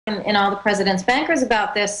in all the President's Bankers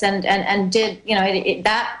about this, and did, you know,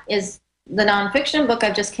 that is the nonfiction book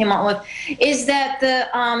I've just came out with, is that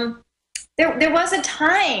there was a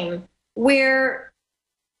time where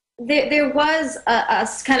there was a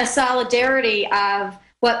kind of solidarity of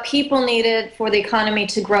what people needed for the economy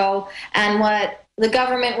to grow and what the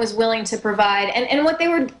government was willing to provide, and what they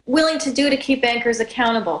were willing to do to keep bankers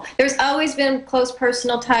accountable. There's always been close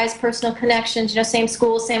personal ties, personal connections, you know, same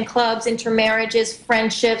schools, same clubs, intermarriages,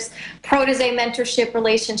 friendships, protege mentorship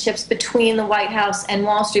relationships between the White House and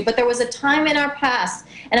Wall Street. But there was a time in our past,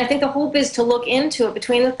 and I think the hope is to look into it,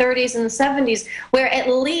 between the 30s and the 70s, where at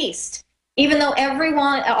least, even though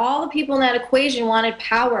everyone, all the people in that equation wanted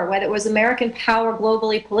power, whether it was American power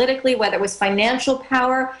globally, politically, whether it was financial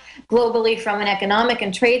power globally from an economic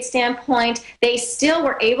and trade standpoint, they still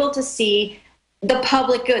were able to see the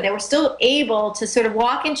public good. They were still able to sort of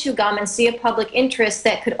walk and chew gum and see a public interest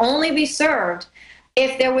that could only be served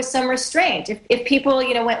if there was some restraint. If people,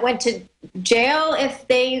 you know, went to jail if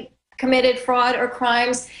they committed fraud or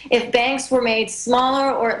crimes, if banks were made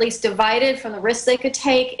smaller or at least divided from the risks they could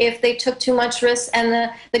take if they took too much risk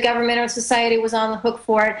and the government or society was on the hook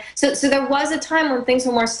for it. So there was a time when things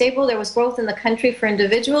were more stable, there was growth in the country for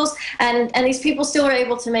individuals, and these people still were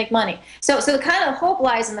able to make money. So the kind of hope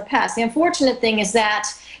lies in the past. The unfortunate thing is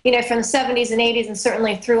that, you know, from the 70s and 80s and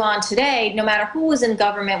certainly through on today, no matter who was in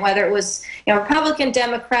government, whether it was, you know, Republican,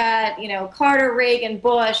 Democrat, you know, Carter, Reagan,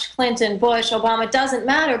 Bush, Clinton, Bush, Obama, it doesn't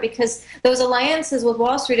matter, because those alliances with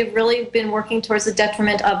Wall Street have really been working towards the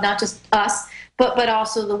detriment of not just us, but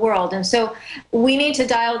also the world. And so we need to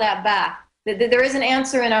dial that back. There is an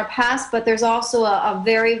answer in our past, but there's also a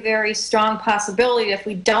very, very strong possibility if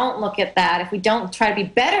we don't look at that, if we don't try to be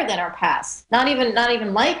better than our past, not even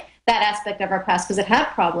like that aspect of our past, because it had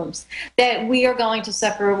problems, that we are going to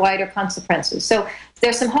suffer wider consequences. So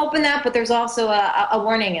there's some hope in that, but there's also a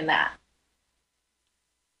warning in that.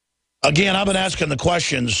 Again, I've been asking the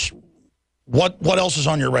questions. What else is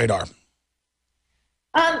on your radar?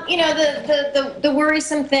 You know, the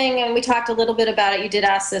worrisome thing, and we talked a little bit about it, you did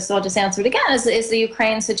ask this, so I'll just answer it again, is the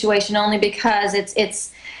Ukraine situation, only because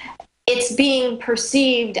it's being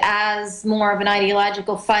perceived as more of an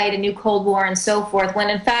ideological fight, a new Cold War and so forth, when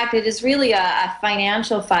in fact it is really a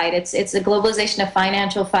financial fight. It's a globalization of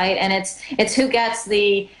financial fight, and it's who gets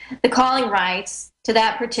the calling rights to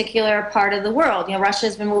that particular part of the world. You know, Russia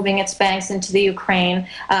has been moving its banks into the Ukraine.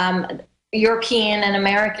 European and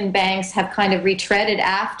American banks have kind of retreaded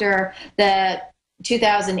after the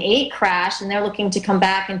 2008 crash, and they're looking to come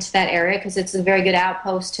back into that area because it's a very good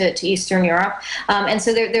outpost to Eastern Europe. And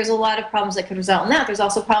so there's a lot of problems that could result in that. There's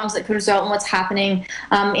also problems that could result in what's happening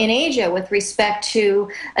in Asia with respect to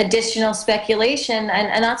additional speculation,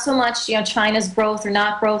 and not so much, you know, China's growth or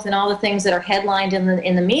not growth and all the things that are headlined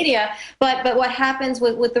in the media, but what happens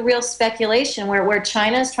with the real speculation where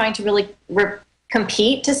China is trying to really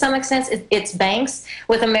compete to some extent its banks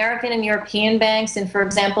with American and European banks, and, for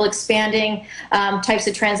example, expanding types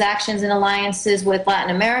of transactions and alliances with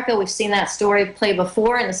Latin America. We've seen that story play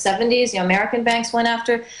before in the 70s. You know, American banks went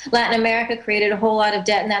after Latin America, created a whole lot of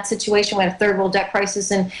debt in that situation. We had a third world debt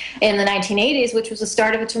crisis in the 1980s, which was the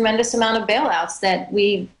start of a tremendous amount of bailouts that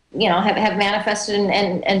we, you know, have manifested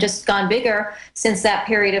and just gone bigger since that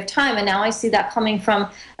period of time. And now I see that coming from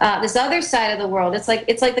this other side of the world. It's like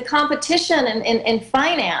the competition in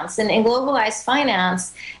finance and in globalized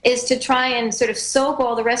finance is to try and sort of soak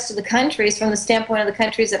all the rest of the countries from the standpoint of the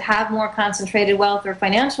countries that have more concentrated wealth or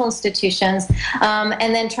financial institutions,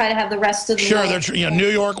 and then try to have the rest of the world. Sure, you know, New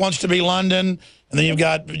York wants to be London. And then you've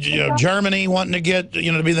got, you know, Germany wanting to get,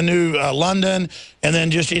 you know, to be the new London. And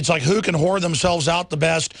then just, it's like, who can whore themselves out the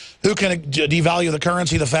best? Who can devalue the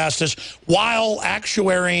currency the fastest while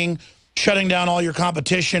actuarying, shutting down all your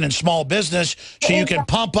competition and small business so you can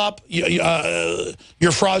pump up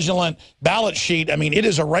your fraudulent balance sheet. I mean, it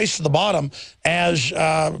is a race to the bottom, as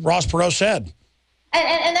Ross Perot said.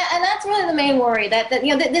 And that's really the main worry, that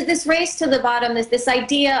you know, this race to the bottom, this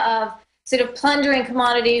idea of sort of plundering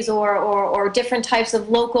commodities or different types of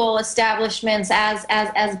local establishments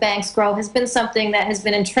as banks grow has been something that has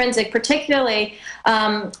been intrinsic, particularly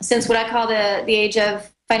since what I call the age of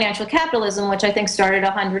financial capitalism, which I think started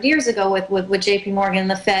 100 years ago with J.P. Morgan and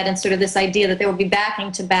the Fed, and sort of this idea that there would be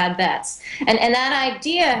backing to bad bets. And that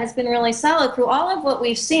idea has been really solid through all of what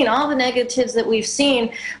we've seen, all the negatives that we've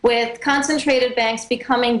seen with concentrated banks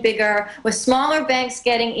becoming bigger, with smaller banks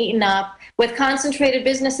getting eaten up, with concentrated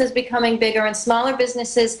businesses becoming bigger and smaller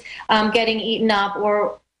businesses getting eaten up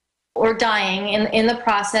or dying in the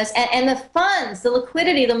process. And the funds, the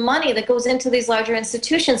liquidity, the money that goes into these larger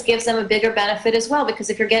institutions gives them a bigger benefit as well, because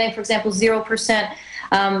if you're getting, for example, 0%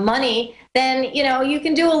 money then you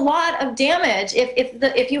can do a lot of damage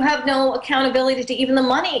if you have no accountability to even the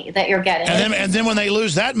money that you're getting. And then when they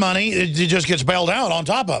lose that money, it just gets bailed out on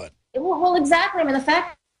top of it. Well, exactly. I mean, the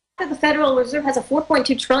fact that the Federal Reserve has a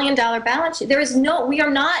 $4.2 trillion balance sheet, we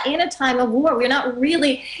are not in a time of war. We're not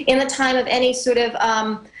really in the time of any sort of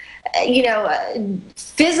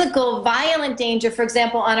physical, violent danger, for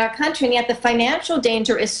example, on our country, and yet the financial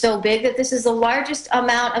danger is so big that this is the largest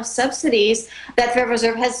amount of subsidies that the Federal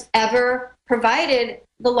Reserve has ever provided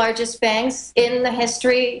the largest banks in the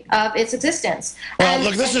history of its existence. Well,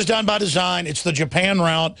 look, this is done by design. It's the Japan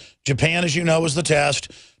route. Japan, as you know, was the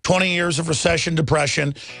test. 20 years of recession,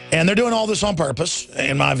 depression, and they're doing all this on purpose,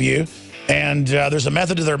 in my view. And there's a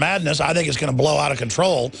method to their madness. I think it's going to blow out of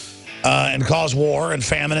control. And cause war and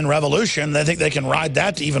famine and revolution. They think they can ride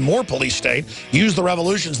that to even more police state, use the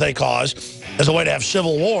revolutions they cause as a way to have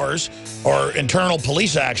civil wars or internal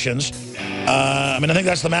police actions. I think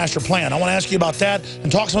that's the master plan. I want to ask you about that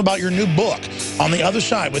and talk some about your new book, On the Other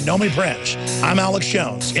Side with Nomi Prince. I'm Alex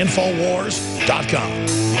Jones, Infowars.com.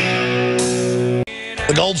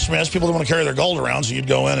 The goldsmiths, people that want to carry their gold around, so you'd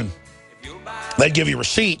go in and they'd give you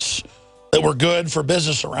receipts that were good for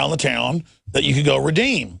business around the town that you could go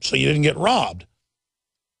redeem so you didn't get robbed.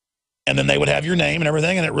 And then they would have your name and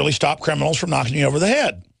everything, and it really stopped criminals from knocking you over the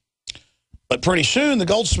head. But pretty soon, the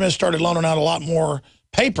goldsmiths started loaning out a lot more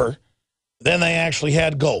paper than they actually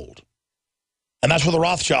had gold. And that's where the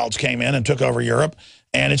Rothschilds came in and took over Europe.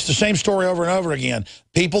 And it's the same story over and over again.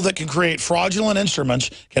 People that can create fraudulent instruments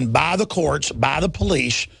can buy the courts, buy the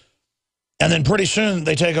police, and then pretty soon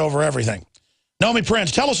they take over everything. Nomi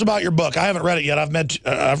Prince, tell us about your book. I haven't read it yet.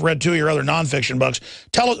 I've read 2 of your other nonfiction books.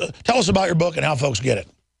 Tell us about your book and how folks get it.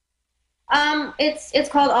 It's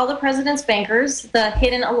called All the President's Bankers, The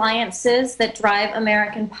Hidden Alliances That Drive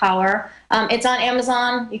American Power. It's on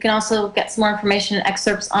Amazon. You can also get some more information and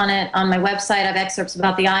excerpts on it on my website. I have excerpts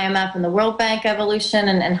about the IMF and the World Bank evolution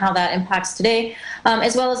and how that impacts today,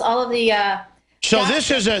 as well as all of the... So this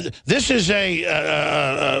is a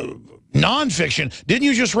nonfiction. Didn't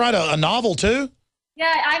you just write a novel too?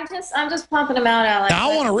 Yeah, I'm just pumping them out, Alex. Now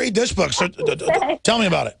I want to read this book. So tell me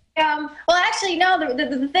about it. Well, actually, no.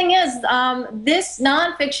 The thing is, this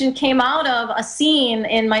nonfiction came out of a scene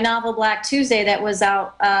in my novel Black Tuesday that was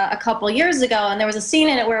out a couple years ago, and there was a scene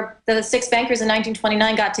in it where the 6 bankers in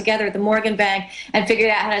 1929 got together at the Morgan Bank and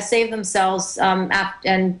figured out how to save themselves,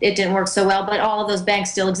 and it didn't work so well. But all of those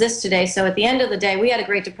banks still exist today. So at the end of the day, we had a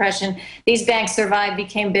Great Depression. These banks survived,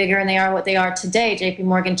 became bigger, and they are what they are today: J.P.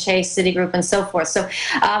 Morgan, Chase, Citigroup, and so forth. So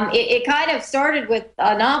it kind of started with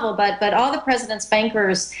a novel, but All the President's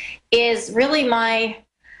Bankers is really my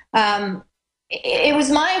it was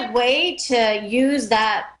my way to use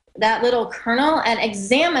that little kernel and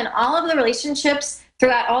examine all of the relationships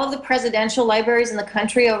throughout all of the presidential libraries in the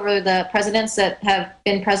country over the presidents that have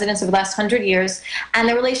been presidents over the last 100 years, and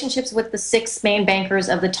the relationships with the 6 main bankers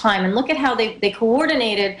of the time, and look at how they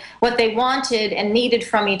coordinated what they wanted and needed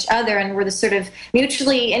from each other, and were the sort of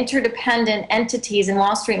mutually interdependent entities in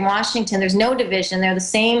Wall Street and Washington. There's no division. They're the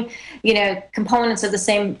same, components of the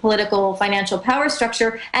same political financial power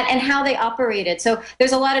structure, and how they operated. So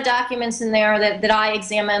there's a lot of documents in there that I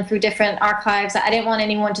examined through different archives. I didn't want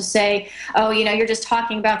anyone to say, oh, you're just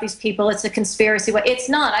talking about these people, it's a conspiracy. It's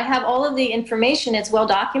not. I have all of the information. It's well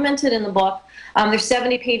documented in the book. There's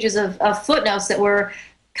 70 pages of footnotes that were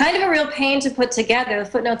kind of a real pain to put together. The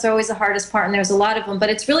footnotes are always the hardest part, and there's a lot of them, but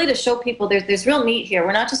it's really to show people there's real meat here.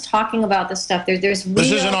 We're not just talking about this stuff. There's real...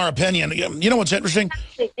 This isn't our opinion. You know what's interesting?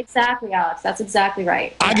 Exactly, Alex. That's exactly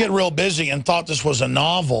right. I get real busy and thought this was a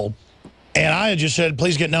novel, and I had just said,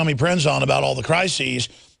 please get Nomi Prince on about all the crises,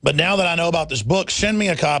 but now that I know about this book, send me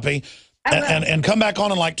a copy. And come back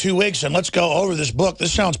on in like 2 weeks, and let's go over this book.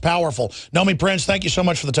 This sounds powerful. Nomi Prince, thank you so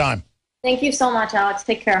much for the time. Thank you so much, Alex.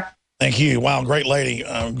 Take care. Thank you. Wow, great lady.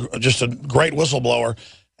 Just a great whistleblower.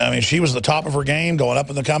 I mean, she was the top of her game, going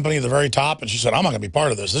up in the company, the very top, and she said, I'm not going to be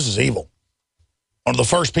part of this. This is evil. One of the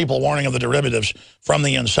first people warning of the derivatives from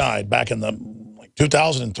the inside back in the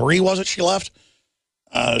 2003, was it, she left?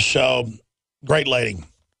 So, great lady.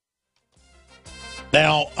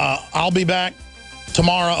 Now, I'll be back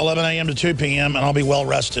tomorrow, 11 a.m. to 2 p.m., and I'll be well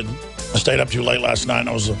rested. I stayed up too late last night, and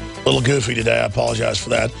I was a little goofy today. I apologize for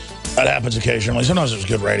that. That happens occasionally. Sometimes it's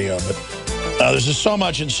good radio, but there's just so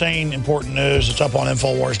much insane, important news. It's up on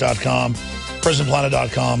Infowars.com,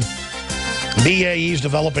 PrisonPlanet.com. BAE's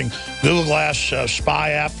developing Google Glass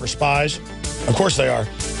spy app for spies. Of course they are.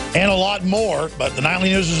 and a lot more. But the Nightly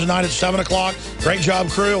News is tonight at 7 o'clock. Great job,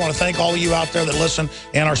 crew. I want to thank all of you out there that listen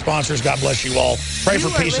and our sponsors. God bless you all. Pray for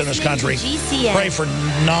peace in this country. Pray for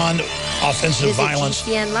non-offensive violence.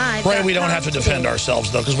 Pray we don't have to defend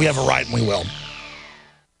ourselves, though, because we have a right and we will.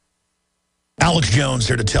 Alex Jones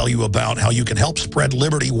here to tell you about how you can help spread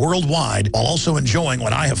liberty worldwide while also enjoying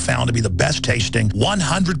what I have found to be the best tasting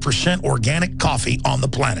 100% organic coffee on the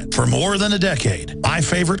planet. For more than a decade, my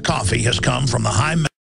favorite coffee has come from the high